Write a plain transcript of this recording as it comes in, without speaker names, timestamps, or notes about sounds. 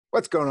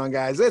What's going on,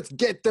 guys? Let's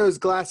get those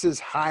glasses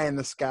high in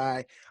the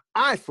sky.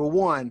 I, for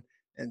one,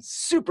 am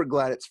super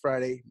glad it's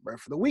Friday, right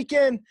for the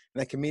weekend,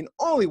 and that can mean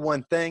only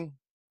one thing.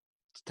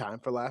 It's time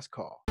for last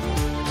call.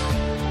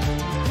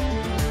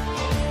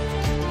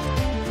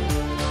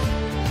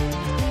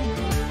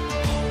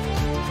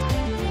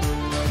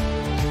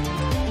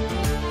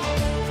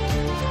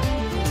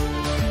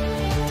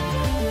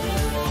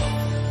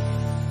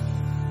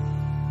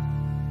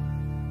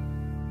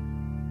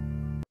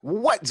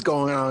 What's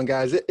going on,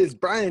 guys? It is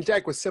Brian and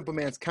Jack with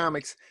Simpleman's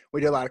Comics.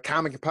 We do a lot of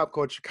comic and pop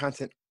culture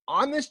content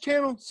on this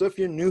channel, so if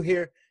you're new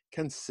here,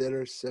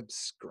 consider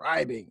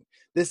subscribing.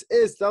 This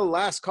is the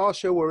last call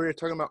show where we're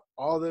talking about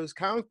all those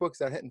comic books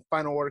that are hitting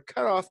final order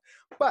cutoff,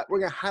 but we're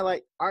going to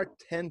highlight our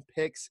 10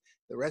 picks.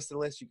 The rest of the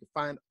list you can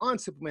find on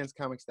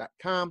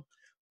simplemanscomics.com,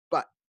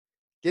 but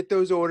get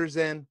those orders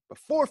in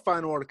before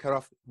final order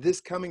cutoff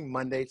this coming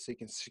Monday so you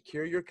can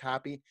secure your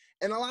copy,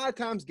 and a lot of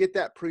times get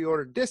that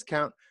pre-order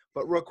discount.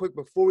 But real quick,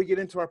 before we get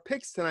into our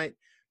picks tonight,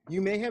 you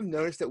may have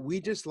noticed that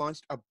we just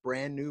launched a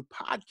brand new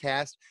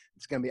podcast.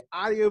 It's going to be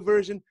audio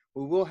version.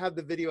 We will have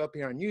the video up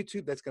here on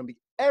YouTube. That's going to be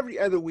every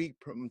other week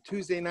from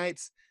Tuesday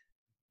nights.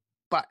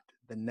 But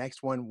the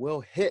next one will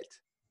hit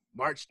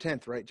March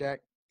 10th, right, Jack?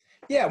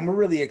 Yeah, we're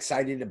really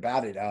excited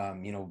about it.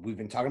 We've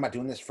been talking about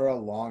doing this for a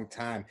long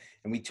time,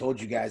 and we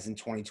told you guys in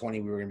 2020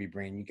 we were going to be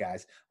bringing you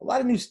guys a lot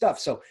of new stuff.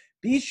 So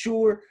be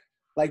sure,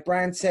 like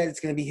Brian said, it's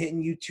going to be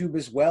hitting YouTube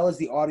as well as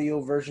the audio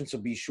version. So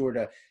be sure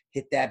to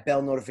hit that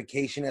bell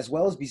notification as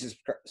well as be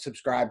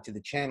subscribed to the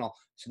channel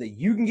so that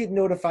you can get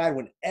notified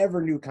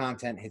whenever new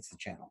content hits the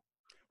channel.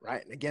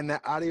 Right. And again,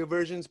 that audio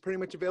version is pretty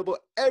much available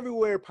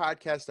everywhere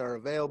podcasts are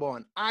available,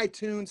 on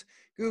iTunes,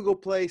 Google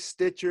Play,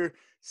 Stitcher,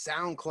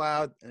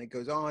 SoundCloud, and it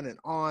goes on and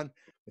on.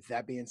 With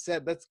that being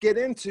said, let's get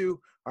into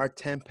our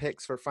 10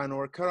 picks for final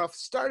order cutoff,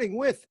 starting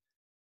with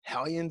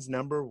Hellions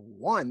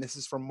 #1. This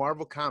is from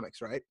Marvel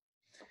Comics, right?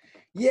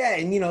 Yeah,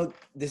 and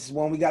this is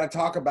one we got to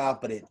talk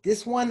about, but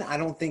this one I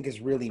don't think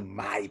is really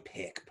my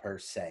pick per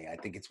se. I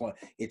think it's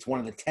one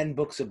of the 10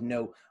 books of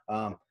note,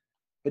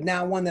 but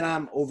now one that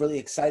I'm overly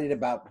excited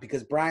about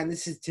because, Brian,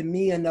 this is to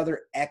me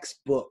another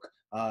X book.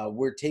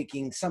 We're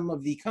taking some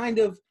of the kind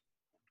of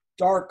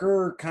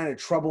darker kind of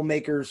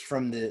troublemakers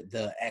from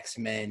the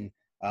X-Men,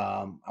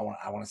 I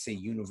want to say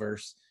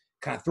universe,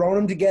 kind of throwing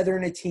them together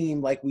in a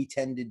team like we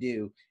tend to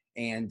do.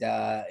 And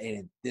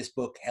in this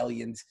book,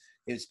 Hellions,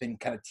 it's been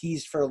kind of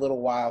teased for a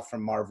little while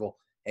from Marvel,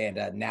 and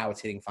now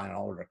it's hitting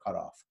final order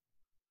cutoff.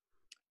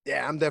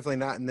 Yeah, I'm definitely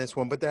not in this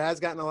one, but there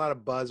has gotten a lot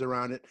of buzz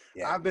around it.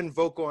 Yeah. I've been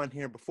vocal on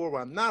here before, but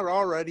I'm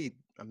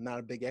not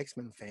a big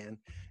X-Men fan.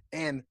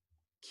 And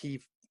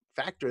key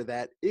factor of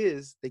that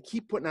is they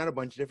keep putting out a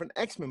bunch of different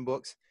X-Men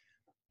books.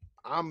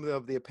 I'm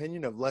of the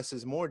opinion of less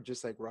is more,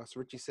 just like Ross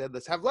Ritchie said.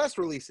 Let's have less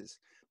releases.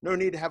 No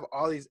need to have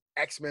all these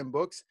X-Men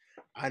books.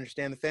 I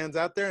understand the fans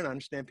out there, and I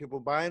understand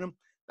people buying them.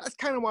 That's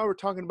kind of why we're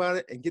talking about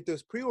it, and get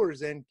those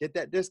pre-orders in, get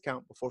that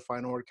discount before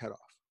final order cutoff.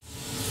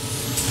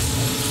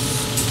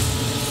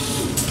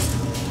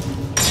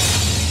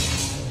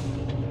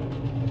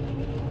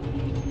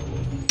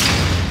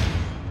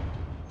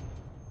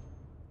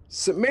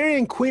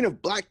 Sumerian Queen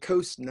of Black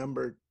Coast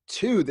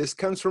 #2. This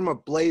comes from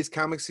Ablaze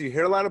Comics. So you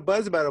hear a lot of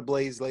buzz about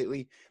Ablaze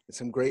lately. There's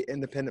some great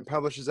independent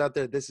publishers out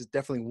there. This is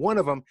definitely one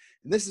of them.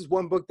 And this is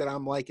one book that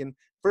I'm liking.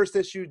 First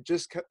issue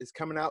is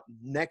coming out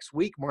next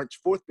week, March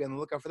 4th. Be on the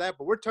lookout for that.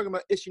 But we're talking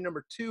about issue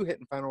 #2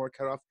 hitting final order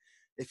cutoff.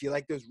 If you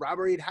like those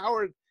Robert E.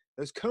 Howard,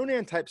 those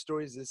Conan type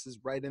stories, this is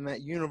right in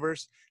that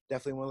universe.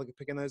 Definitely want to look at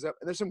picking those up.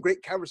 And there's some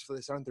great covers for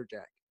this, aren't there,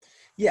 Jack?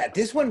 Yeah,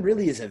 this one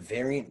really is a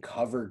variant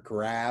cover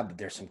grab.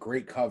 There's some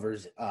great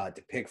covers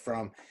to pick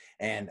from.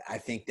 And I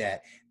think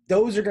that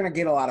those are going to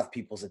get a lot of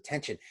people's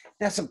attention.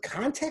 Now, some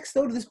context,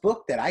 though, to this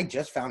book that I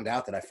just found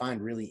out that I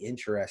find really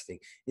interesting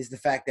is the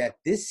fact that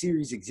this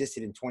series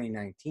existed in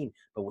 2019,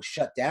 but was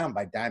shut down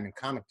by Diamond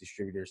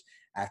Distributors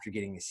after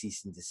getting a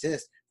cease and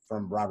desist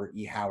from Robert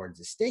E. Howard's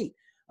estate.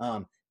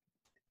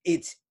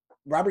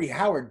 Robert E.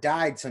 Howard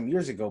died some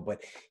years ago,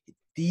 but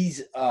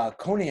these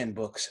Conan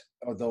books,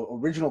 or the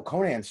original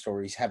Conan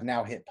stories, have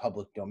now hit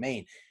public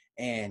domain.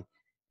 And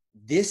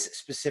this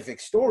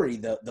specific story,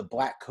 the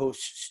Black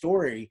Coast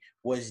story,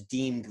 was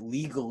deemed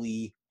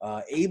legally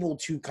able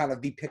to kind of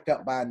be picked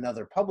up by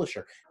another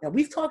publisher. Now,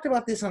 we've talked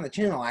about this on the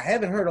channel. I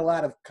haven't heard a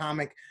lot of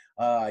comic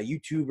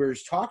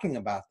YouTubers talking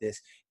about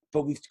this,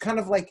 but we've kind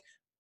of like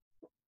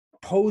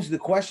posed the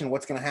question,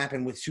 what's going to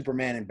happen with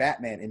Superman and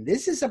Batman? And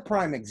this is a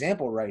prime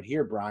example right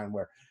here, Brian,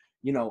 where,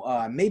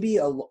 maybe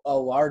a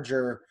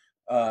larger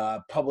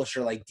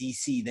publisher like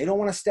DC, they don't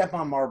want to step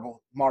on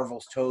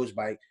Marvel's toes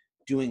by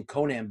doing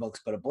Conan books,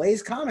 but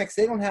Ablaze Comics,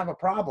 they don't have a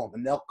problem,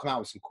 and they'll come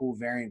out with some cool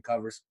variant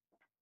covers.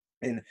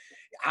 And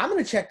I'm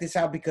going to check this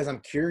out because I'm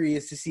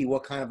curious to see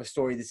what kind of a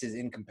story this is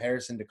in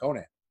comparison to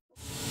Conan.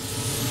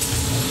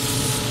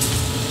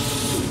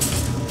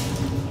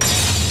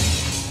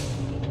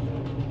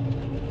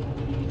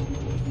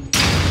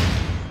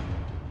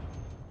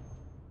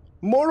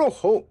 Immortal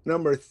Hulk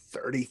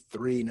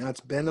 #33. Now, it's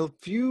been a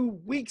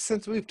few weeks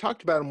since we've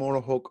talked about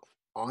Immortal Hulk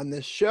on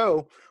this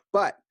show,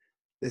 but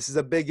This is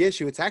a big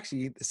issue. It's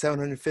actually the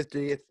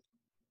 750th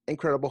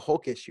Incredible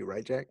Hulk issue,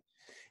 right, Jack?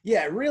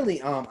 Yeah, really.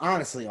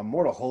 Honestly,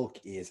 Immortal Hulk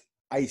is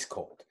ice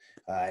cold.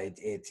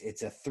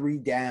 It's a 3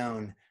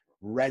 down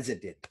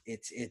resident.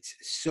 It's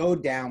so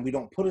down. We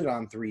don't put it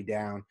on 3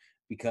 down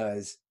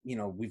because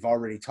we've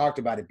already talked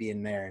about it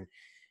being there, and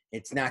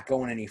it's not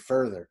going any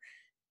further.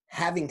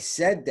 Having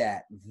said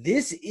that,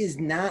 this is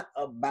not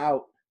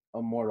about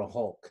Immortal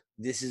Hulk.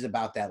 This is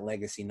about that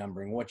legacy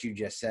numbering. What you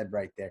just said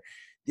right there.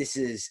 This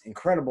is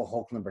Incredible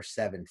Hulk number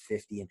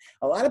 750. And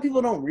a lot of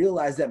people don't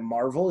realize that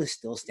Marvel is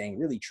still staying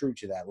really true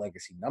to that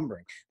legacy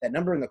numbering. That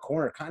number in the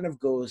corner kind of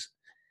goes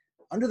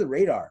under the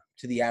radar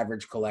to the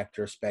average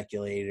collector,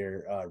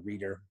 speculator,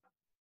 reader.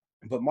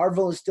 But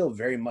Marvel is still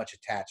very much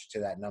attached to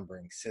that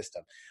numbering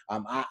system.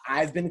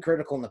 I've been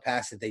critical in the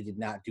past that they did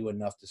not do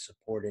enough to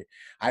support it.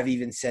 I've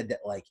even said that,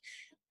 like,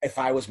 if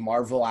I was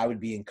Marvel, I would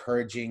be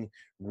encouraging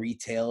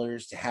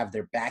retailers to have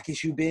their back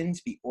issue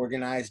bins be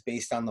organized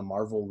based on the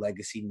Marvel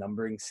legacy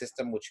numbering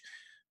system, which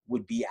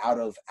would be out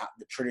of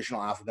the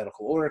traditional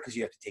alphabetical order because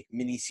you have to take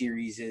mini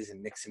series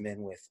and mix them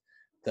in with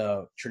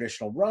the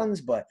traditional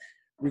runs. But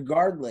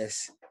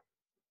regardless,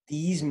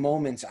 these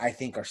moments I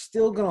think are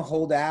still going to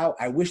hold out.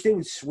 I wish they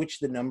would switch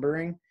the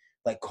numbering,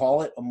 like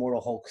call it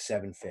Immortal Hulk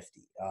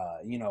 750,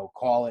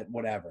 call it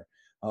whatever,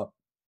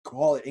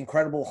 call it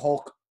Incredible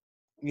Hulk,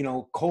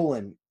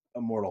 colon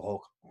Immortal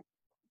Hulk,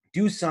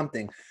 do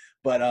something.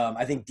 But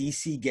I think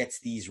DC gets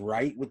these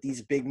right with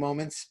these big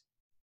moments,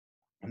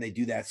 and they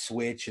do that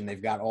switch, and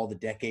they've got all the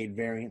decade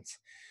variants.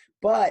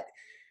 But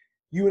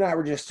you and I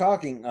were just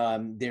talking,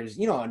 there's,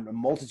 a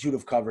multitude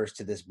of covers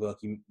to this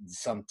book,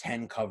 some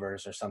 10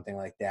 covers or something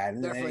like that.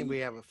 And definitely we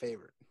have a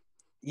favorite.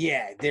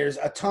 Yeah, there's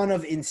a ton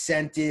of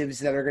incentives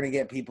that are going to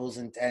get people's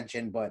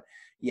attention. But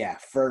yeah,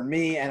 for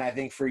me, and I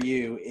think for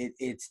you,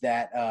 it's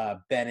that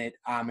Bennett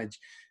homage,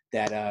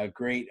 that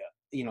great,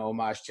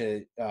 homage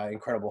to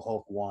Incredible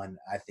Hulk 1.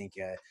 I think,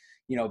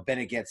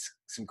 Bennett gets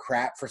some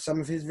crap for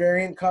some of his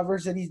variant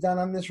covers that he's done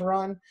on this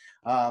run.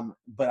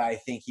 But I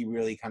think he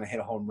really kind of hit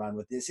a home run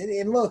with this.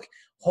 And look,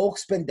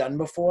 Hulk's been done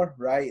before,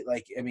 right?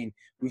 Like, I mean,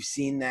 we've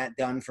seen that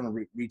done from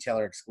a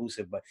retailer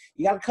exclusive, but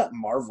you got to cut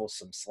Marvel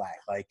some slack.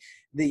 Like,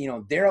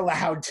 they're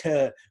allowed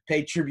to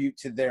pay tribute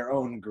to their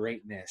own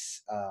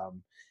greatness.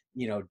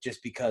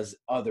 Just because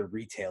other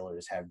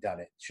retailers have done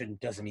it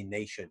doesn't mean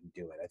they shouldn't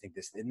do it. I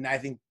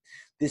think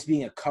this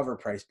being a cover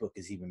price book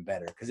is even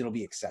better because it'll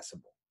be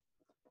accessible.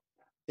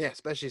 Yeah,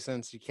 especially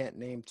since you can't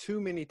name too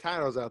many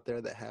titles out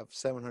there that have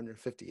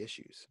 750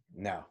 issues.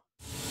 No.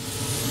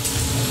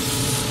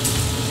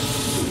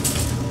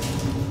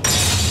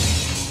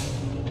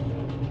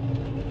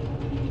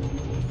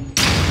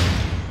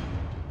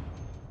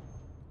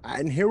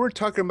 And here we're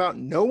talking about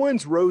No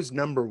One's Rose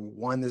number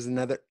 1. This is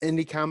another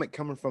indie comic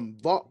coming from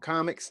Vault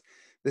Comics.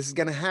 This is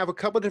going to have a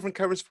couple different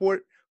covers for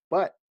it,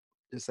 but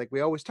just like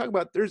we always talk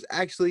about, there's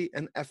actually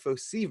an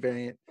FOC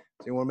variant.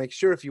 So you want to make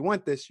sure if you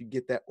want this, you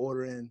get that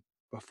order in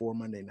before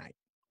Monday night.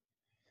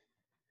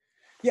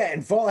 Yeah,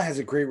 and Vault has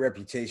a great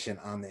reputation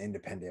on the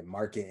independent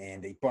market,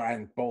 and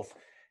both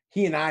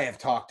he and I have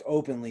talked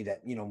openly that,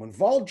 when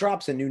Vault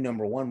drops a new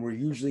number 1, we're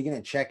usually going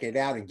to check it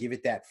out and give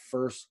it that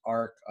first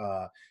arc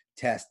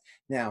test.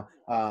 Now,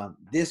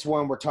 this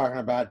one we're talking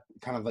about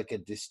kind of like a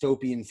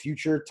dystopian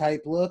future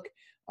type look.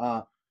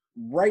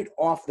 Right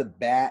off the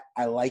bat,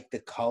 I like the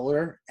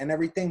color and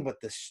everything,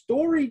 but the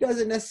story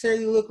doesn't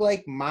necessarily look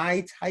like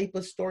my type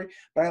of story.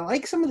 But I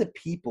like some of the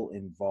people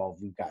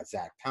involved. We've got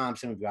Zach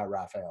Thompson, we've got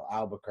Raphael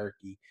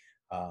Albuquerque.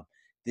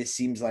 This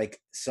seems like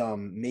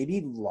some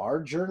maybe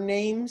larger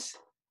names.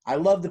 I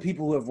love the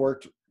people who have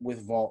worked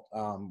with Vault.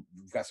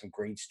 We've got some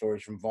great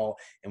stories from Vault,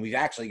 and we've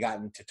actually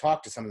gotten to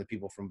talk to some of the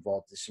people from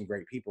Vault. There's some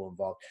great people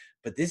involved.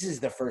 But this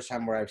is the first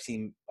time where I've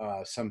seen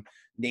some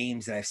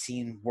names that I've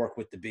seen work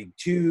with the big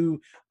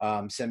two,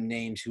 some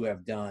names who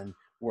have done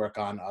work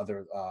on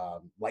other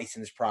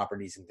licensed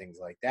properties and things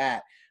like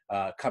that,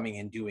 coming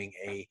and doing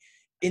a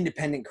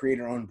independent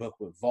creator-owned book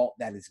with Vault.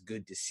 That is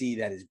good to see.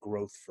 That is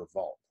growth for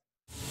Vault.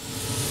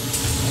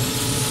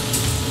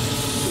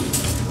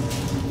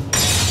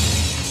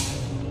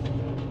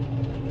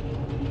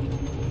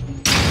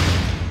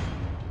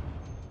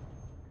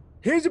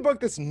 Here's a book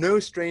that's no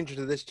stranger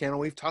to this channel.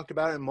 We've talked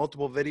about it in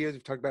multiple videos.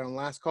 We've talked about it on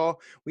last call.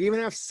 We even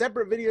have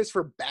separate videos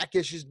for back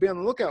issues to be on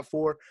the lookout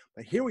for.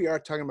 But here we are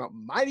talking about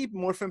Mighty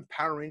Morphin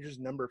Power Rangers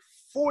number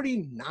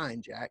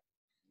 49, Jack.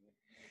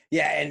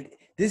 Yeah, and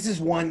this is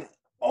one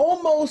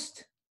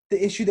almost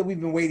the issue that we've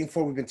been waiting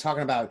for. We've been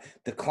talking about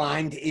the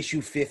climb to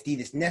issue 50,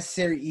 this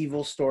Necessary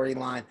Evil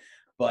storyline.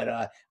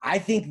 But I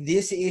think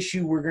this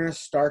issue we're going to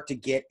start to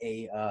get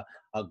a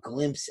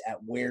glimpse at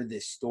where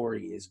this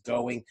story is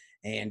going.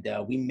 And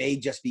we may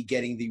just be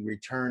getting the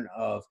return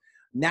of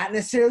not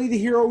necessarily the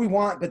hero we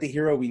want, but the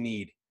hero we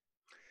need.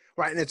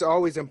 Right, and it's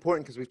always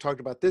important because we've talked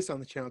about this on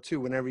the channel too.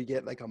 Whenever you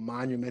get like a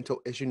monumental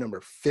issue number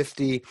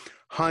 50,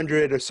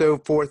 100 or so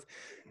forth,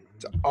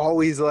 it's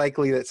always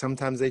likely that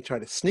sometimes they try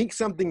to sneak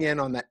something in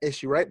on that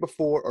issue right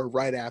before or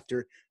right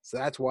after. So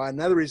that's why,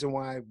 another reason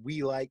why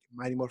we like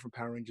Mighty Morphin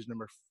Power Rangers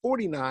number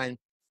 49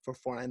 for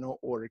final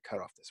order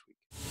cutoff this week.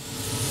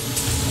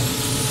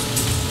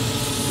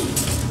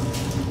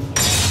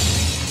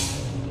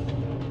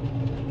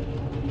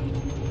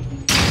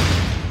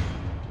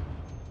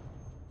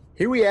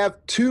 Here we have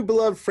two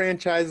beloved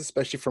franchises,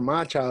 especially from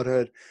my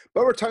childhood,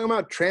 but we're talking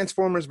about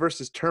Transformers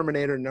versus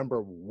Terminator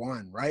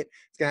 #1, right?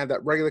 It's going to have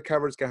that regular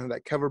cover. It's going to have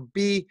that cover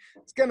B.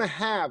 It's going to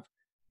have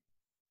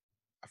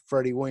a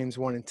Freddie Williams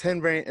 1 in 10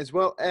 variant, as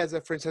well as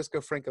a Francesco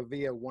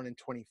Francavilla 1 in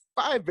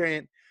 25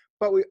 variant.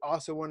 But we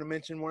also want to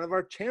mention one of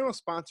our channel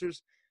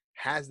sponsors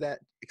has that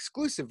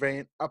exclusive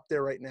variant up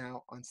there right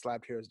now on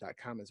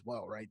slabbedheroes.com as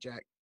well, right,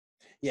 Jack?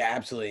 Yeah,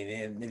 absolutely.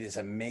 And it is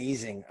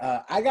amazing.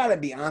 I got to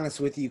be honest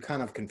with you,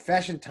 kind of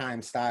confession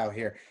time style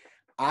here.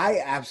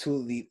 I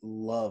absolutely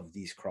love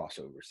these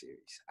crossover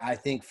series. I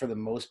think for the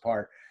most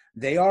part,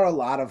 they are a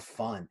lot of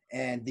fun.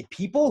 And the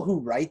people who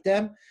write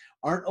them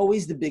aren't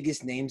always the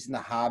biggest names in the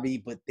hobby,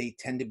 but they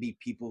tend to be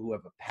people who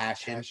have a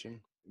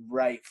passion.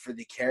 Right, for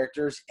the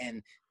characters.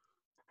 And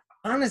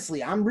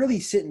honestly, I'm really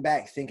sitting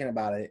back thinking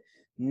about it.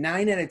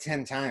 9 out of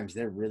 10 times,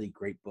 they're really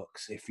great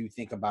books. If you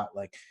think about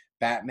like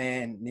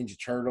Batman, Ninja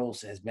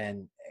Turtles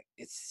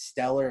it's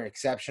stellar,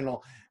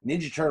 exceptional.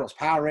 Ninja Turtles,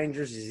 Power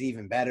Rangers is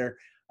even better.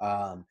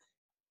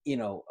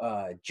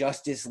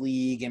 Justice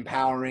League and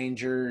Power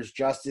Rangers,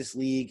 Justice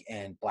League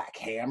and Black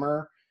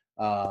Hammer.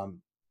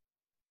 And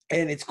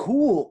it's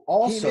cool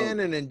also.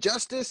 He-Man and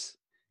Injustice.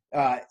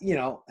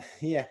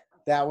 Yeah,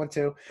 that one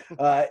too.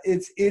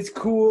 It's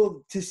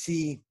cool to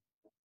see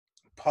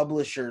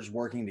publishers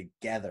working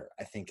together,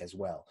 I think, as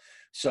well.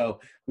 So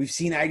we've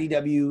seen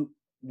IDW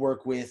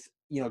work with,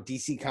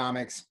 DC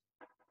Comics.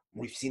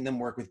 We've seen them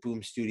work with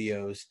Boom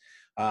Studios.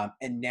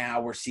 And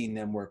now we're seeing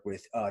them work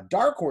with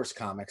Dark Horse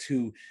Comics,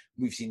 who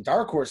we've seen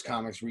Dark Horse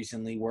Comics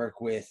recently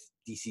work with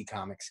DC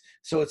Comics.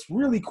 So it's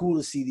really cool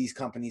to see these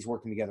companies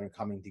working together and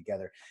coming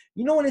together.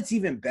 You know when it's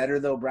even better,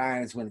 though,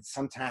 Brian, is when it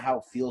somehow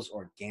feels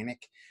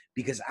organic.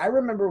 Because I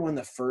remember when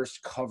the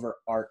first cover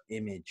art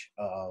image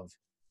of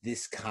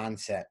this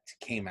concept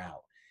came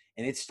out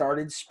and it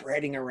started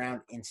spreading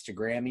around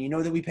Instagram. And you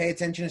know that we pay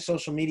attention to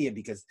social media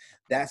because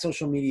that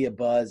social media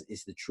buzz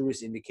is the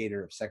truest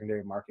indicator of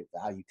secondary market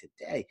value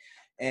today.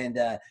 And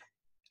I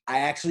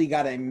actually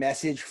got a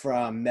message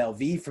from Mel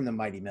V from the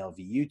Mighty Mel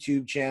V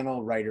YouTube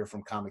channel, writer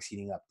from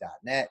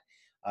comicsheatingup.net,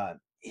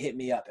 hit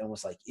me up and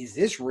was like, is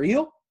this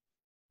real?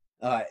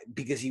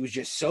 Because he was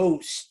just so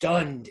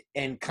stunned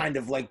and kind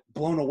of like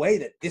blown away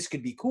that this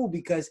could be cool,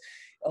 because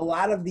a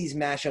lot of these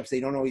mashups, they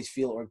don't always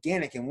feel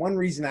organic. And one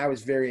reason I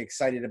was very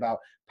excited about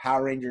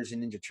Power Rangers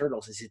and Ninja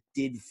Turtles is it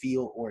did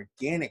feel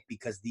organic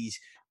because these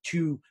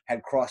two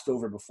had crossed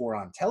over before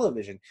on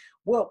television.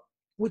 Well,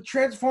 with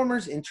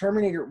Transformers and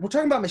Terminator, we're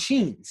talking about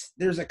machines.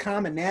 There's a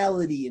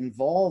commonality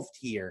involved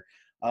here.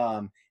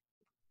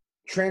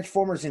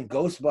 Transformers and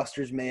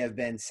Ghostbusters may have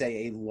been,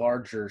 say, a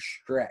larger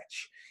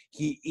stretch.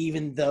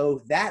 Even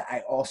though that I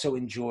also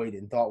enjoyed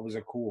and thought was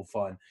a cool,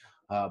 fun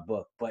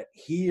book. But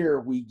here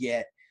we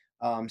get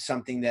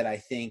something that I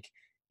think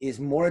is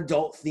more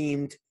adult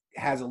themed,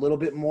 has a little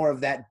bit more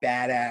of that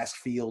badass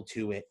feel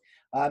to it.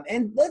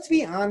 And let's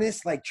be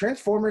honest, like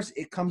Transformers,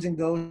 it comes and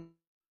goes.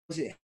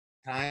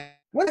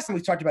 Last time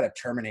we talked about a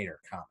Terminator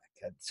comic.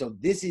 So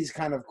this is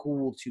kind of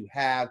cool to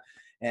have,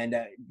 and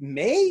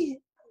may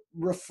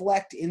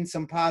reflect in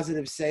some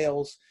positive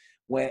sales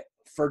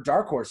for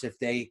Dark Horse if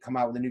they come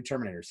out with a new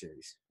Terminator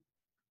series.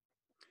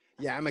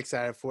 Yeah, I'm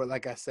excited for it.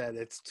 Like I said,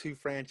 it's two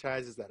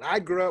franchises that I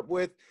grew up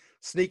with,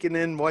 sneaking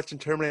in, watching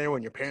Terminator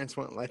when your parents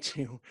won't let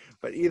you.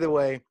 But either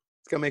way,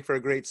 it's going to make for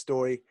a great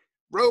story.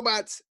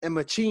 Robots and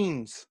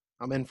machines.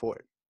 I'm in for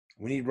it.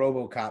 We need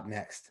RoboCop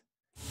next.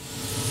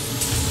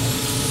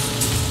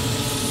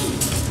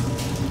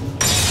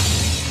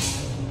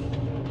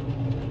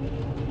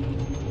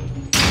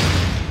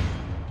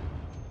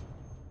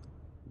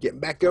 Getting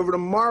back over to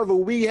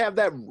Marvel, we have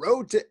that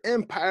Road to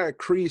Empire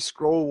Kree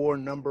Scroll War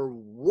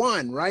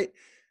 #1, right?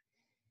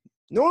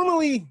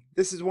 Normally,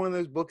 this is one of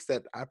those books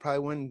that I probably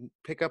wouldn't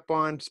pick up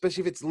on,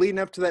 especially if it's leading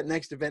up to that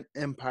next event,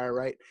 Empire,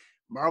 right?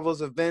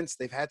 Marvel's events,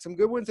 they've had some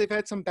good ones, they've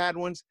had some bad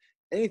ones.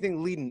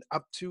 Anything leading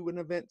up to an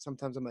event,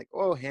 sometimes I'm like,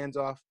 oh, hands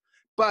off.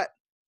 But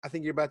I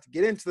think you're about to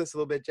get into this a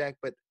little bit, Jack,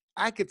 but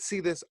I could see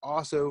this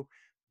also.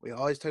 We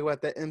always talk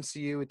about that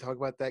MCU. We talk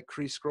about that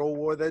Kree Scroll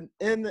War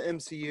in the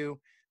MCU.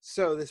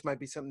 So this might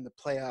be something to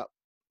play out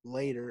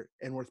later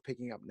and worth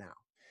picking up now.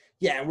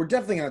 Yeah, and we're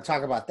definitely going to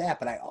talk about that.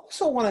 But I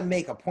also want to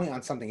make a point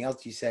on something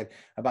else you said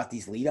about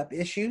these lead-up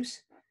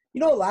issues.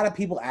 A lot of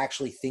people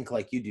actually think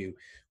like you do,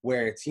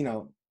 where it's, they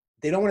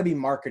don't want to be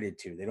marketed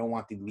to. They don't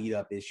want the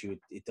lead-up issue.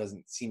 It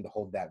doesn't seem to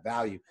hold that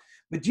value.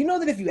 But do you know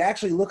that if you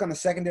actually look on the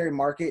secondary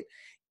market,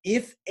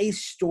 if a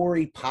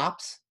story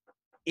pops,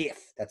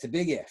 that's a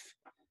big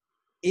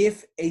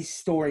if a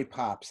story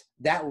pops,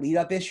 that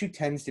lead-up issue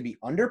tends to be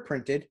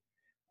underprinted,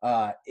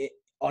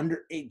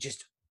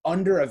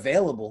 under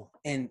available,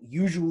 and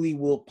usually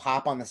will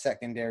pop on the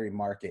secondary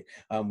market.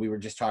 We were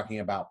just talking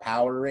about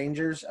Power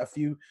Rangers a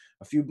few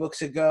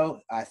books ago,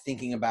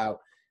 thinking about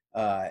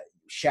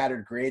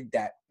Shattered Grid,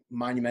 that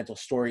monumental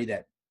story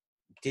that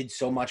did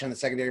so much on the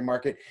secondary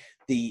market.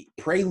 The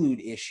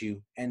Prelude issue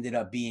ended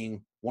up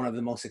being one of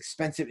the most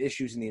expensive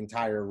issues in the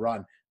entire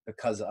run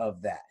because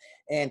of that.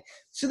 And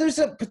so there's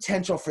a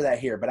potential for that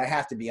here, but I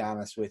have to be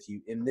honest with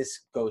you, and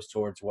this goes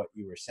towards what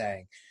you were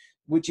saying,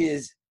 which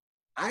is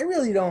I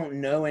really don't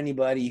know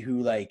anybody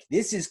who, like,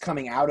 this is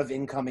coming out of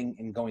Incoming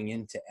and going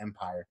into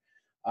Empire.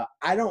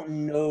 I don't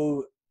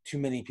know too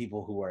many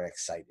people who are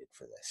excited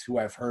for this, who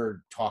I've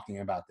heard talking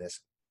about this.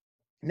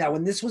 Now,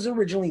 when this was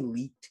originally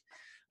leaked,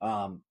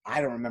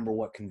 I don't remember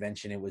what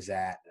convention it was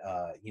at,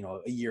 you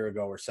know, a year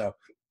ago or so.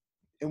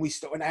 And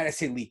and I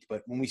say leaked,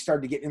 but when we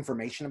started to get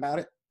information about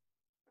it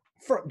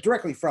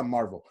directly from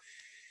Marvel,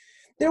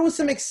 there was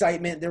some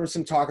excitement. There was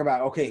some talk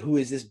about, okay, who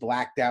is this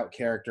blacked out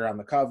character on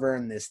the cover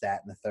and this,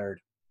 that, and the third.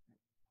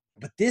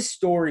 But this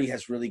story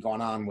has really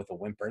gone on with a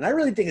whimper. And I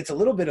really think it's a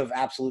little bit of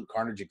absolute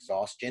carnage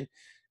exhaustion,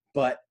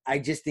 but I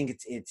just think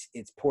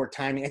it's poor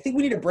timing. I think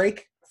we need a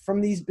break from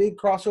these big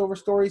crossover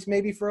stories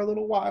maybe for a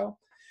little while.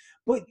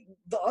 But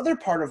the other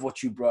part of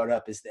what you brought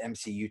up is the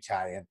MCU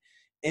tie-in.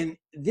 And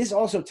this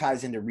also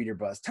ties into reader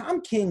buzz.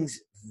 Tom King's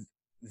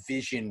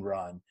Vision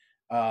run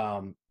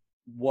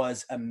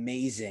was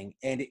amazing,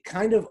 and it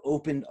kind of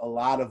opened a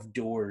lot of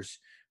doors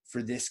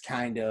for this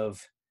kind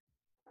of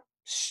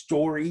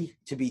story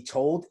to be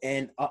told.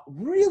 And a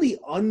really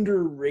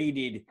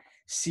underrated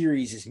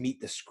series is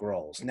Meet the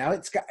Skrulls. Now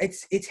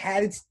it's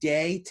had its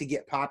day to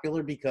get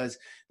popular because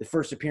the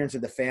first appearance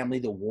of the family,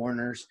 the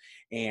Warners,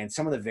 and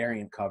some of the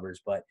variant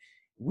covers, but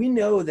we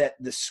know that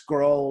the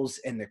Skrulls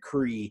and the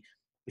Kree,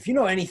 if you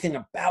know anything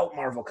about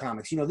Marvel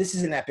Comics, you know this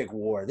is an epic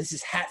war. This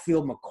is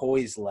Hatfield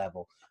McCoy's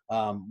level.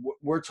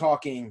 We're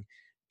talking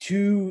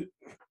two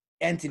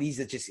entities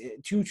that just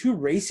two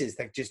races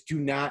that just do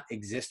not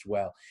exist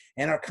well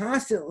and are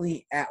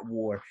constantly at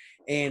war.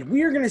 And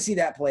we are going to see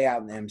that play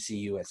out in the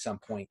MCU at some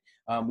point.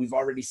 We've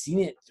already seen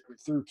it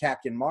through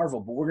Captain Marvel,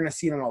 but we're going to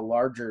see it on a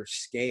larger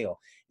scale.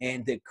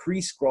 And the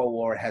Kree-Skrull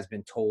War has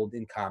been told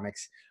in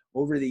comics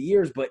over the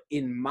years, but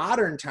in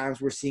modern times,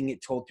 we're seeing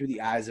it told through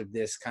the eyes of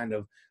this kind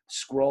of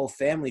Skrull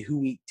family who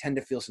we tend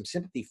to feel some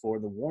sympathy for,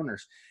 the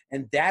Warners.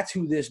 And that's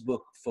who this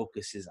book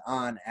focuses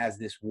on as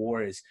this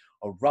war is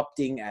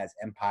erupting, as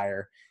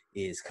Empire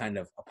is kind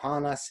of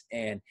upon us.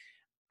 And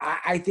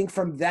I think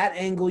from that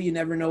angle, you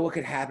never know what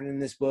could happen in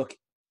this book.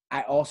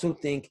 I also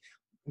think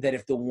that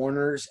if the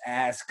Warners,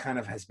 as kind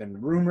of has been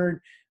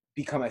rumored,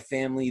 become a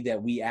family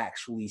that we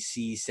actually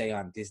see, say,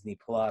 on Disney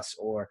Plus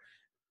or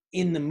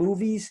in the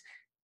movies,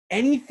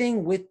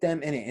 anything with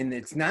them in it, and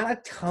it's not a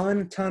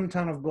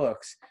ton of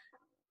books,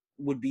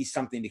 would be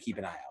something to keep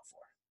an eye out for.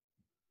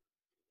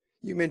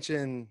 You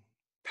mentioned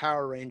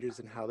Power Rangers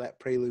and how that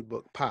Prelude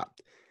book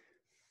popped.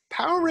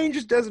 Power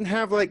Rangers doesn't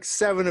have like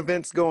 7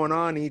 events going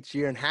on each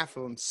year and half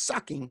of them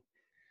sucking.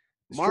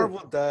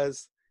 Marvel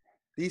does.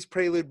 These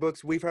Prelude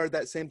books, we've heard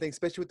that same thing,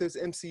 especially with those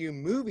MCU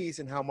movies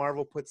and how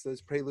Marvel puts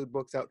those Prelude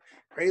books out.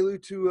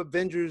 Prelude to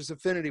Avengers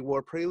Infinity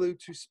War, Prelude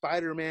to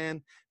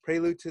Spider-Man,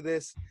 Prelude to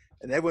this.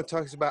 And everyone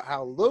talks about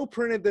how low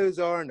printed those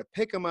are and to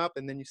pick them up,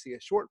 and then you see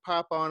a short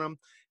pop on them,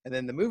 and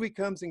then the movie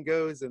comes and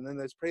goes, and then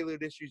those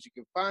Prelude issues you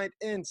can find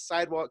in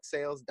sidewalk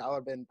sales,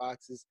 dollar bin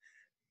boxes.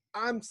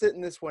 I'm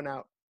sitting this one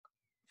out.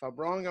 If I'm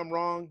wrong, I'm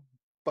wrong,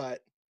 but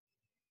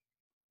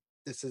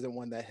this isn't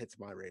one that hits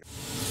my radar.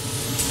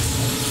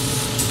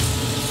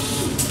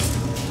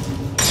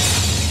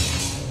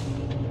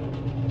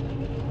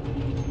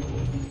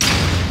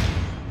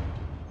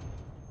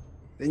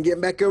 Then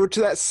getting back over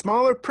to that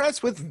smaller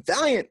press with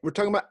Valiant. We're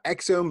talking about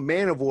Exo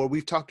Man of War.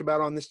 We've talked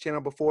about on this channel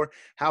before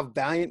how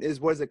Valiant is,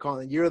 what is it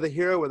called? Year of the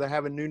Hero, where they're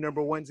having new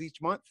 #1s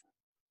each month.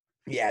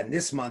 Yeah, and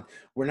this month,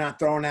 we're not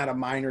throwing out a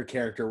minor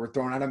character. We're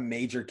throwing out a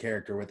major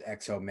character with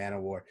Exo Man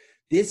of War.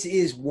 This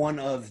is one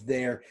of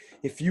their,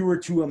 if you were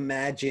to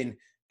imagine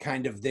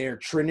kind of their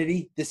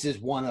trinity, this is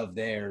one of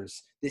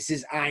theirs. This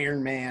is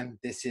Iron Man.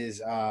 This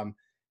is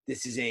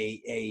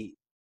a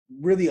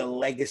really a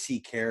legacy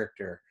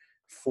character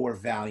for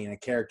Valiant, a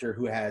character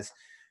who has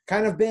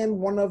kind of been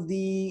one of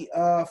the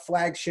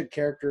flagship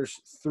characters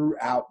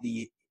throughout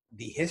the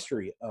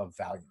history of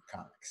Valiant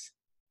Comics.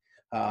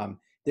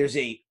 There's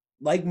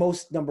like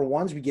most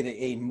 #1s, we get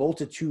a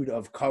multitude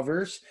of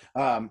covers.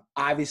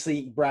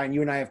 Obviously, Brian,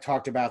 you and I have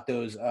talked about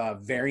those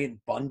variant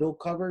bundle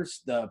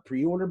covers, the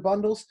pre-order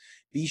bundles.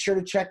 Be sure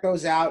to check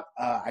those out.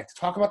 I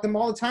talk about them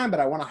all the time, but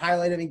I want to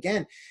highlight them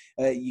again.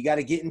 You got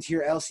to get into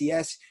your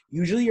LCS.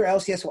 Usually your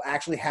LCS will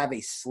actually have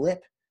a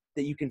slip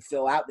that you can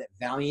fill out that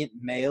Valiant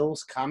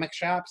mails comic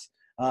shops.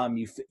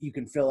 You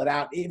can fill it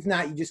out. If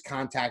not, you just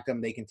contact them.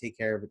 They can take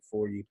care of it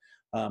for you.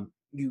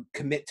 You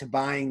commit to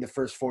buying the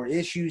first 4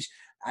 issues.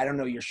 I don't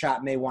know, your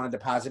shop may want to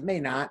deposit, may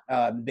not.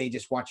 They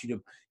just want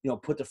you to,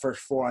 put the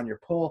first 4 on your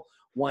pull.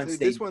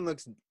 This one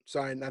looks,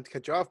 sorry, not to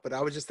cut you off, but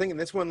I was just thinking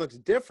this one looks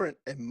different.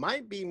 It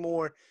might be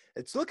more,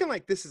 it's looking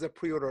like this is a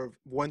pre-order of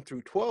 1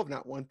 through 12,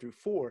 not 1 through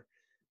 4.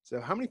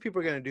 So how many people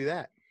are going to do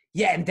that?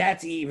 Yeah, and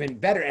that's even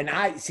better. And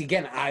I see,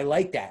 again, I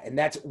like that. And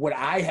that's what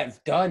I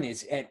have done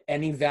is at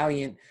any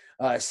Valiant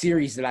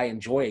series that I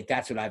enjoy,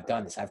 that's what I've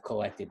done is I've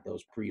collected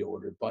those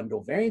pre-ordered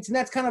bundle variants. And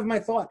that's kind of my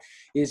thought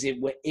is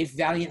if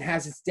Valiant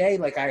has its day,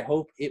 like I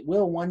hope it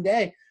will one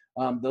day,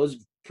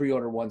 those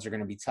pre-order ones are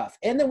going to be tough.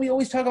 And then we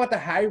always talk about the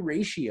high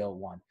ratio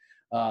one.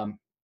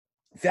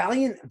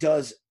 Valiant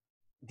does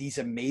these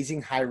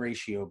amazing high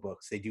ratio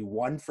books. They do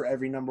one for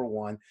every number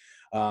one.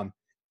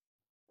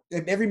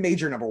 Every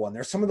major number one.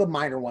 There's some of the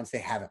minor ones they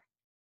haven't.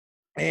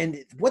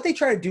 And what they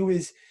try to do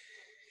is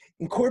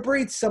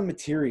incorporate some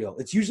material.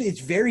 It's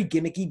very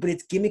gimmicky, but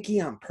it's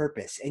gimmicky on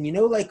purpose. And you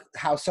know, like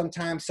how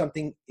sometimes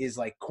something is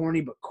like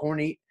corny, but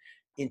corny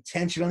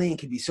intentionally and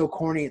can be so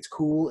corny it's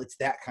cool. It's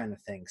that kind of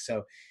thing.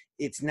 So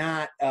it's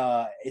not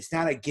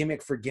a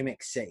gimmick for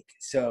gimmick's sake.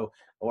 So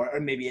or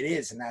maybe it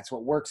is, and that's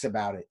what works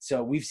about it.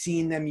 So we've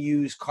seen them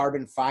use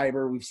carbon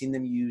fiber. We've seen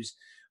them use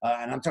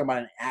and I'm talking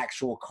about an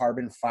actual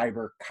carbon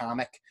fiber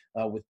comic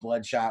with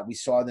Bloodshot. We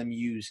saw them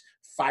use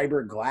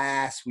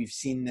fiberglass. We've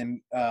seen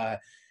them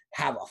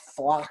have a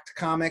flocked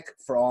comic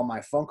for all my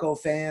Funko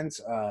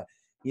fans.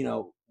 You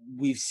know,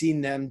 we've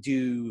seen them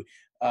do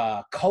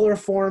color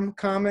form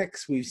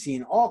comics. We've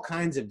seen all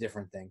kinds of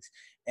different things.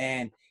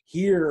 And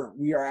here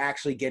we are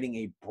actually getting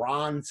a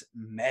bronze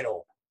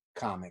medal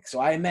comic. So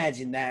I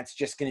imagine that's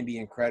just going to be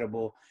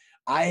incredible.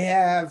 I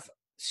have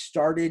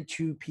started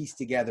to piece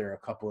together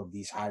a couple of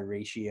these high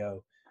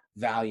ratio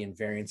Valiant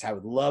variants. I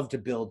would love to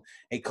build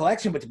a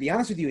collection, but to be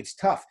honest with you, it's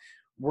tough.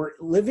 We're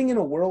living in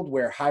a world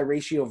where high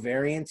ratio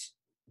variants,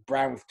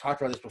 Brian, we've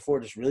talked about this before,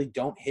 just really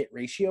don't hit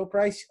ratio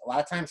price. A lot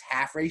of times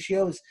half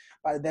ratios,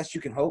 by the best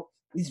you can hope,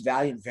 these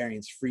Valiant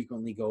variants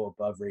frequently go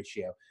above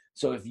ratio.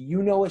 So if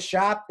you know a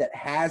shop that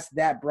has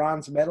that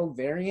bronze medal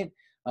variant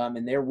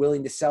and they're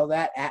willing to sell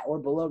that at or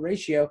below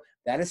ratio,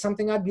 that is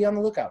something I'd be on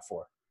the lookout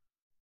for.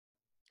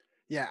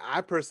 Yeah,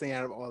 I personally,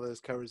 out of all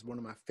those covers, one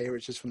of my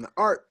favorites just from the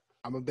art.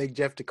 I'm a big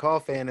Jeff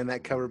DeCall fan, and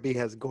that cover B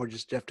has a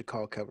gorgeous Jeff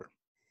DeCall cover.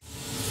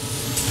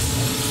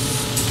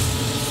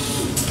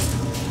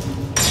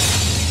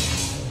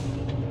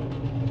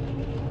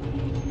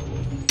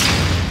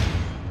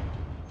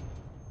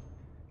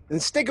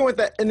 And sticking with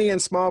that Indian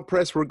small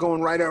press, we're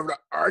going right over to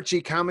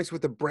Archie Comics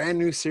with a brand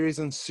new series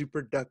on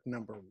Super Duck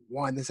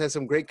 #1. This has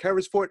some great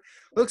covers for it.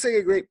 Looks like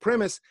a great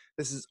premise.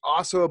 This is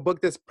also a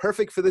book that's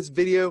perfect for this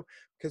video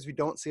because we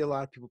don't see a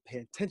lot of people pay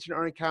attention to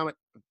Archie Comics.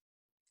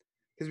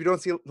 Because we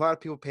don't see a lot of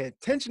people pay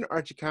attention to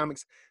Archie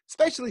Comics,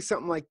 especially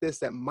something like this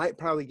that might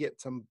probably get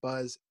some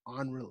buzz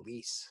on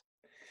release.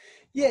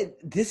 Yeah,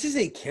 this is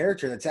a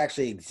character that's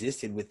actually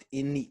existed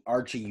within the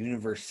Archie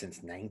universe since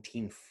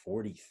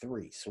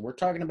 1943. So we're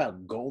talking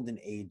about golden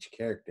age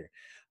character.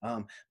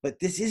 But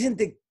this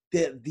isn't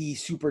the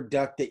Super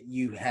Duck that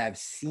you have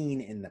seen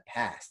in the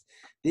past.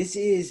 This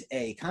is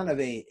a kind of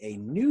a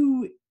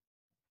new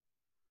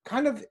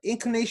kind of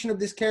inclination of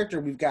this character.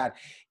 We've got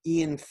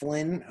Ian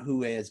Flynn,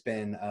 who has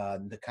been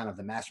the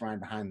mastermind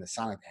behind the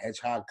Sonic the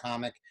Hedgehog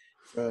comic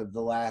for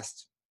the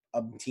last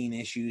umpteen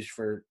issues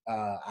for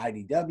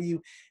IDW,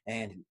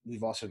 and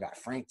we've also got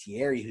Frank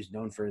Thierry, who's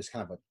known for his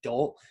kind of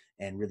adult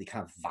and really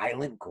kind of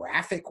violent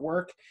graphic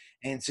work.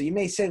 And so you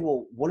may say,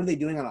 well, what are they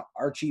doing on an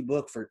Archie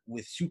book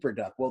with Super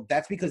Duck? Well,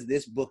 that's because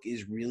this book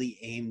is really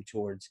aimed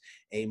towards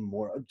a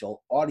more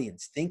adult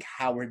audience. Think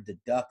Howard the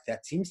Duck.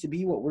 That seems to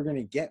be what we're going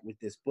to get with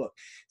this book.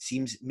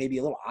 Seems maybe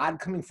a little odd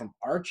coming from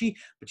Archie,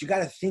 but you got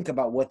to think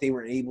about what they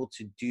were able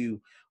to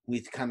do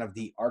with kind of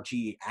the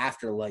Archie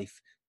afterlife.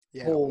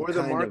 Yeah, or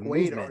the Mark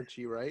Waid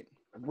Archie, right?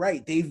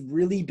 Right. They've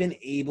really been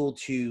able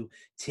to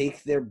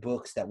take their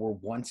books that were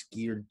once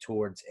geared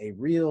towards a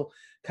real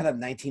kind of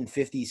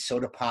 1950s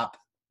soda pop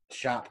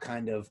shop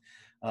kind of,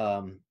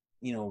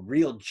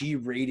 real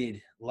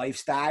G-rated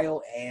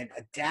lifestyle and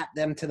adapt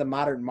them to the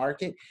modern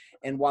market.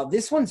 And while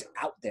this one's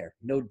out there,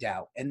 no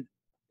doubt, and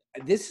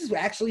this is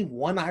actually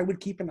one I would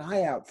keep an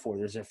eye out for.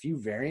 There's a few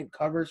variant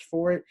covers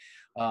for it,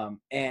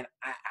 and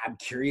I'm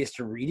curious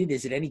to read it.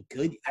 Is it any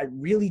good? I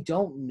really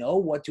don't know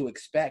what to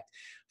expect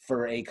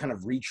for a kind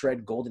of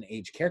retread golden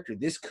age character.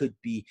 This could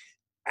be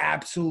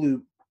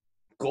absolute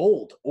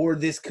gold, or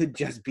this could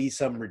just be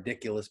some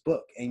ridiculous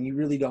book, and you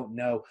really don't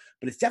know.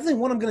 But it's definitely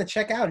one I'm going to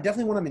check out, and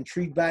definitely one I'm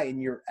intrigued by,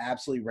 and you're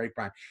absolutely right,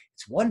 Brian.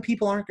 It's one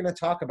people aren't going to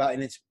talk about,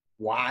 and it's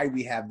why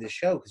we have this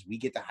show, because we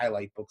get to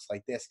highlight books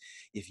like this.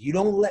 If you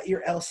don't let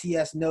your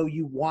LCS know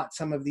you want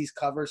some of these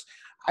covers,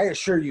 I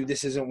assure you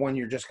this isn't one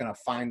you're just going to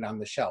find on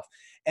the shelf.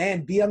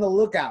 And be on the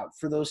lookout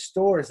for those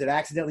stores that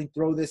accidentally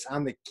throw this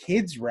on the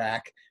kids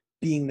rack,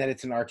 being that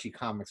it's an Archie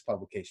Comics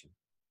publication.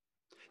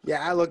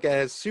 Yeah, I look at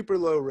it as super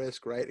low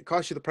risk, right? It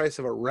costs you the price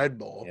of a Red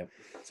Bull. Yep.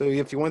 So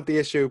if you want the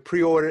issue,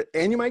 pre-order it,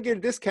 and you might get a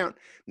discount.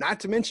 Not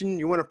to mention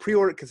you want to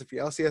pre-order it because if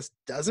your LCS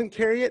doesn't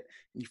carry it,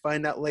 and you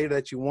find out later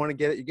that you want to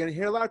get it, you're going to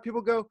hear a lot of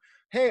people go,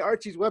 hey,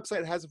 Archie's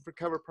website has them for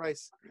cover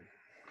price.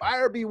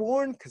 Buyer be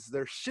warned because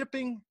their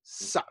shipping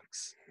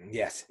sucks.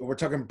 Yes, we're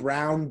talking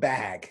brown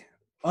bag.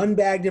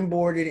 Unbagged and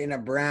boarded in a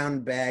brown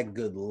bag.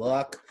 Good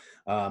luck.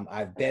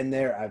 I've been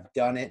there. I've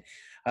done it.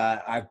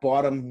 I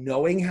bought them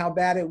knowing how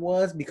bad it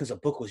was because a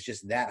book was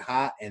just that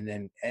hot. And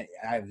then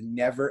I've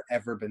never,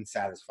 ever been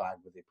satisfied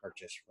with a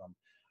purchase from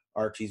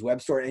Archie's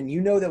web store. And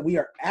you know that we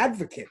are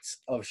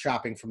advocates of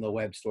shopping from the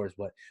web stores,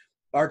 but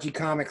Archie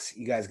Comics,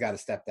 you guys got to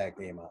step that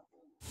game up.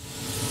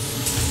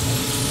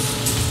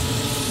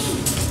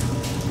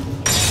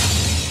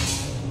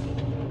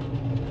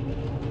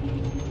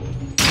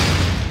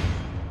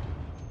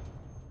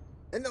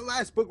 And the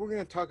last book we're going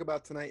to talk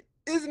about tonight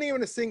isn't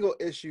even a single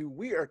issue.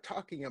 We are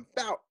talking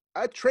about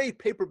a trade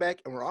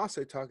paperback, and we're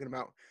also talking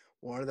about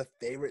one of the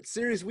favorite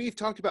series we've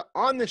talked about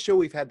on the show.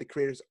 We've had the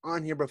creators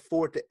on here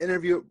before to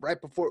interview it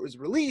right before it was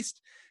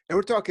released, and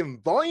we're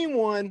talking Volume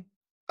 1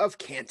 of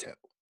Kanto.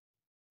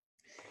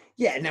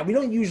 Yeah, now we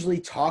don't usually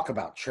talk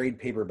about trade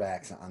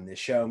paperbacks on this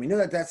show. We know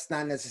that that's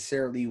not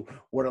necessarily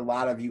what a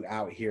lot of you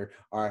out here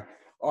are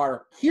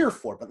here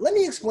for, but let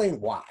me explain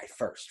why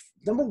first.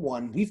 Number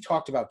one, we've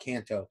talked about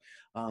Kanto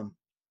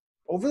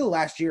over the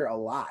last year a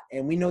lot,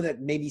 and we know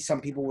that maybe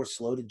some people were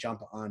slow to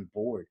jump on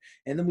board.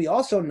 And then we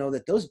also know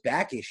that those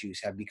back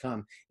issues have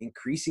become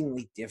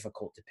increasingly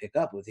difficult to pick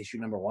up, with issue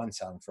number 1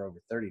 selling for over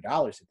 $30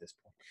 at this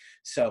point.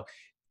 So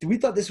we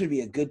thought this would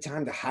be a good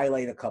time to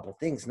highlight a couple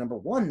things. Number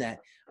one, that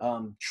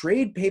the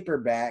trade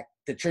paperback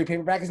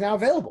is now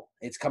available.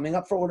 It's coming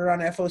up for order on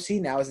FOC.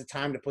 Now is the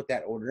time to put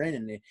that order in.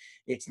 And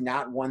it's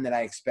not one that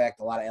I expect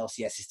a lot of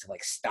LCSs to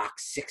like stock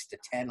 6 to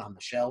 10 on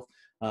the shelf.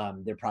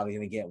 They're probably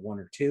going to get 1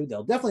 or 2.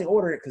 They'll definitely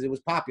order it because it was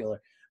popular,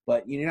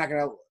 but you're not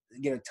going to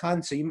get a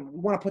ton. So you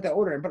want to put that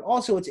order in, but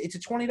also it's a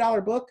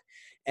 $20 book.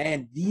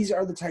 And these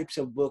are the types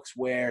of books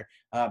where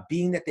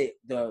being that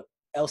the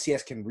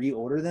LCS can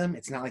reorder them.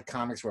 It's not like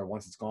comics where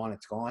once it's gone,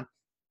 it's gone.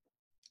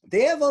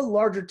 They have a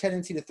larger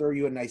tendency to throw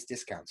you a nice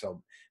discount.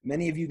 So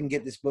many of you can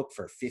get this book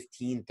for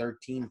 $15,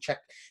 $13. Check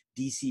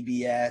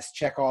DCBS,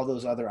 check all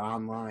those other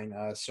online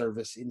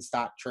service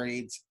in-stock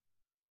trades.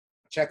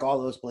 Check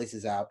all those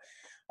places out.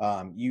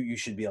 You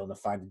should be able to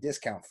find a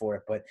discount for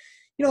it. But,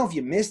 you know, if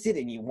you missed it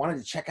and you wanted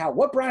to check out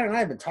what Brian and I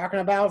have been talking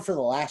about for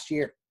the last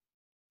year,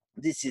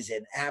 this is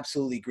an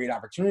absolutely great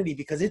opportunity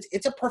because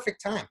it's a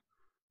perfect time.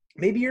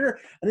 Maybe you're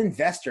an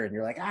investor and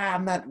you're like,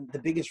 I'm not the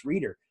biggest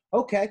reader.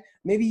 Okay,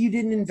 maybe you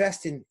didn't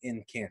invest in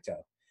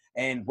Kanto.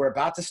 And we're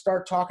about to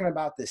start talking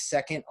about the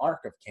second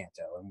arc of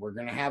Kanto, and we're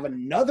going to have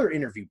another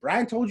interview.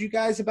 Brian told you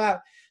guys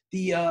about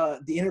the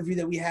interview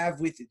that we have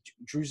with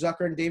Drew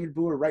Zucker and David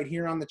Boer right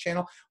here on the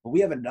channel, but we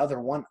have another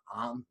one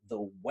on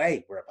the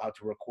way. We're about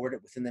to record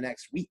it within the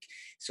next week,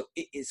 so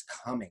it is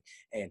coming.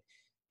 And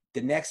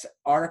the next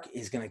arc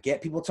is going to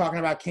get people talking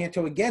about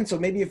Kanto again. So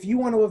maybe if you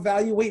want to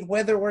evaluate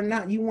whether or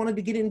not you wanted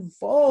to get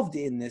involved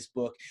in this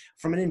book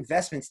from an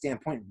investment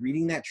standpoint,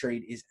 reading that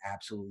trade is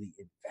absolutely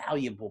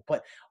invaluable.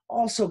 But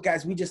also,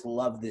 guys, we just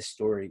love this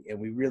story, and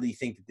we really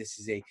think that this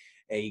is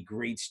a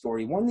great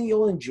story, one that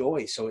you'll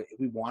enjoy. So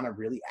we want to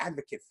really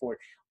advocate for it.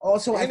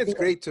 Also, and it's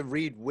great to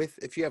read with,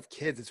 if you have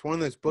kids, it's one of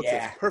those books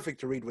that's perfect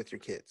to read with your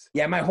kids.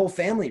 Yeah, my whole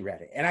family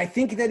read it. And I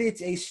think that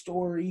it's a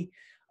story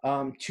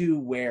too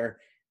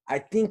where I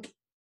think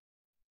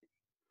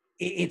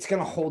it's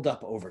going to hold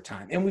up over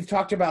time. And we've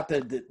talked about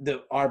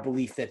our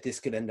belief that this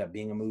could end up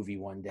being a movie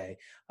one day.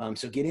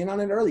 So get in on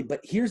it early.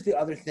 But here's the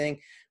other thing.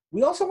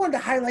 We also wanted to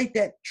highlight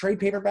that trade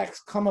paperbacks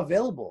come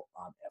available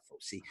on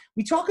FOC.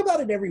 We talk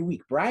about it every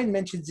week. Brian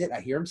mentions it.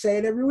 I hear him say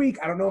it every week.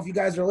 I don't know if you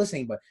guys are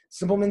listening, but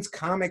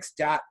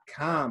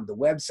simplemanscomics.com, the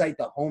website,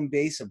 the home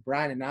base of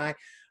Brian and I,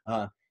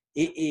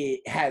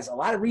 it has a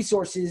lot of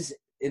resources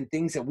and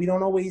things that we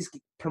don't always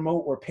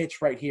promote or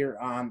pitch right here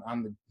on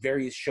the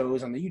various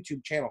shows on the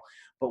YouTube channel.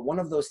 But one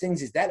of those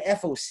things is that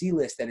FOC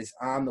list that is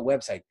on the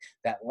website,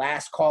 that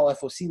last call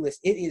FOC list.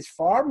 It is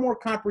far more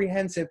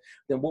comprehensive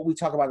than what we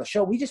talk about on the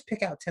show. We just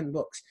pick out 10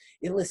 books.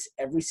 It lists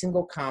every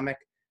single comic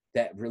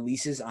that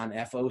releases on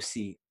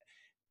FOC.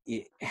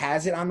 It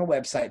has it on the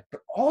website, but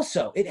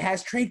also it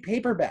has trade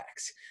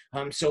paperbacks.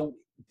 So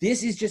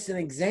this is just an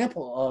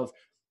example of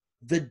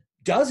the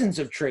dozens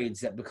of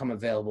trades that become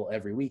available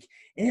every week.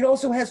 And it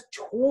also has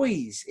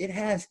toys. It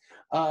has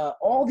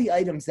all the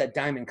items that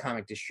Diamond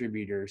Comic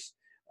Distributors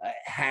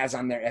has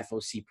on their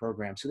FOC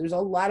program. So there's a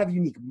lot of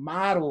unique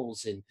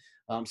models and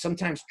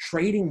sometimes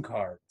trading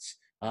cards.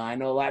 I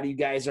know a lot of you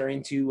guys are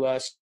into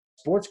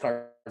sports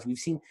cards. We've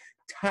seen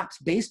Topps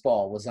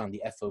Baseball was on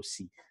the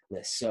FOC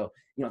list. So,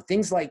 you know,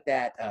 things like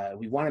that.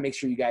 We want to make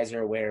sure you guys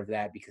are aware of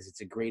that because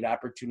it's a great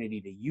opportunity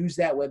to use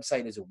that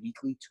website as a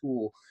weekly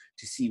tool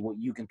to see what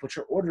you can put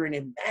your order in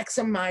and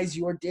maximize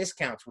your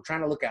discounts. We're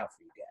trying to look out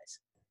for you guys.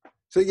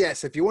 So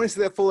yes, if you want to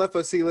see that full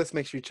FOC list,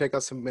 make sure you check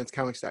out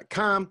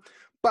simplemancomics.com.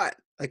 But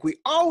like we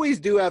always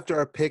do after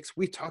our picks,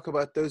 we talk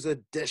about those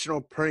additional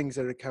printings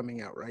that are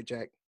coming out, right,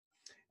 Jack?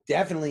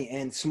 Definitely,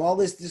 and small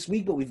list this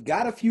week, but we've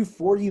got a few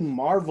for you.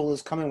 Marvel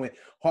is coming with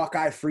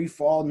Hawkeye Free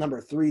Fall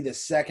 #3, the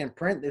second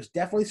print. There's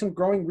definitely some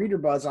growing reader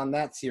buzz on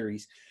that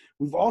series.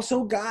 We've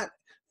also got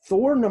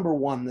Thor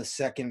 #1, the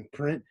second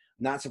print.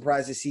 Not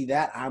surprised to see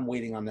that. I'm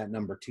waiting on that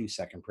 #2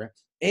 second print.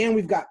 And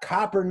we've got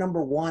Copper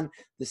 #1,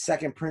 the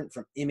second print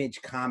from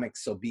Image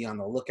Comics. So be on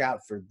the lookout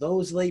for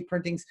those late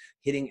printings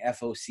hitting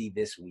FOC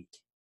this week.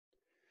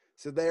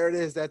 So there it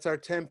is. That's our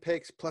 10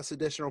 picks plus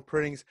additional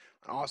printings.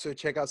 Also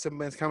check out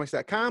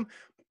simplemanscomics.com.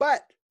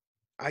 But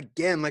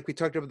again, like we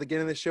talked about at the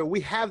beginning of the show,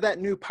 we have that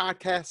new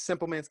podcast,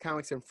 Simple Man's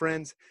Comics and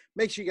Friends.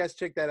 Make sure you guys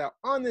check that out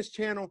on this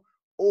channel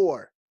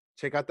or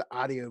check out the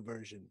audio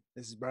version.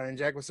 This is Brian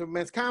Jack with Simple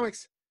Man's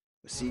Comics.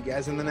 We'll see you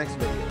guys in the next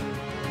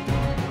video.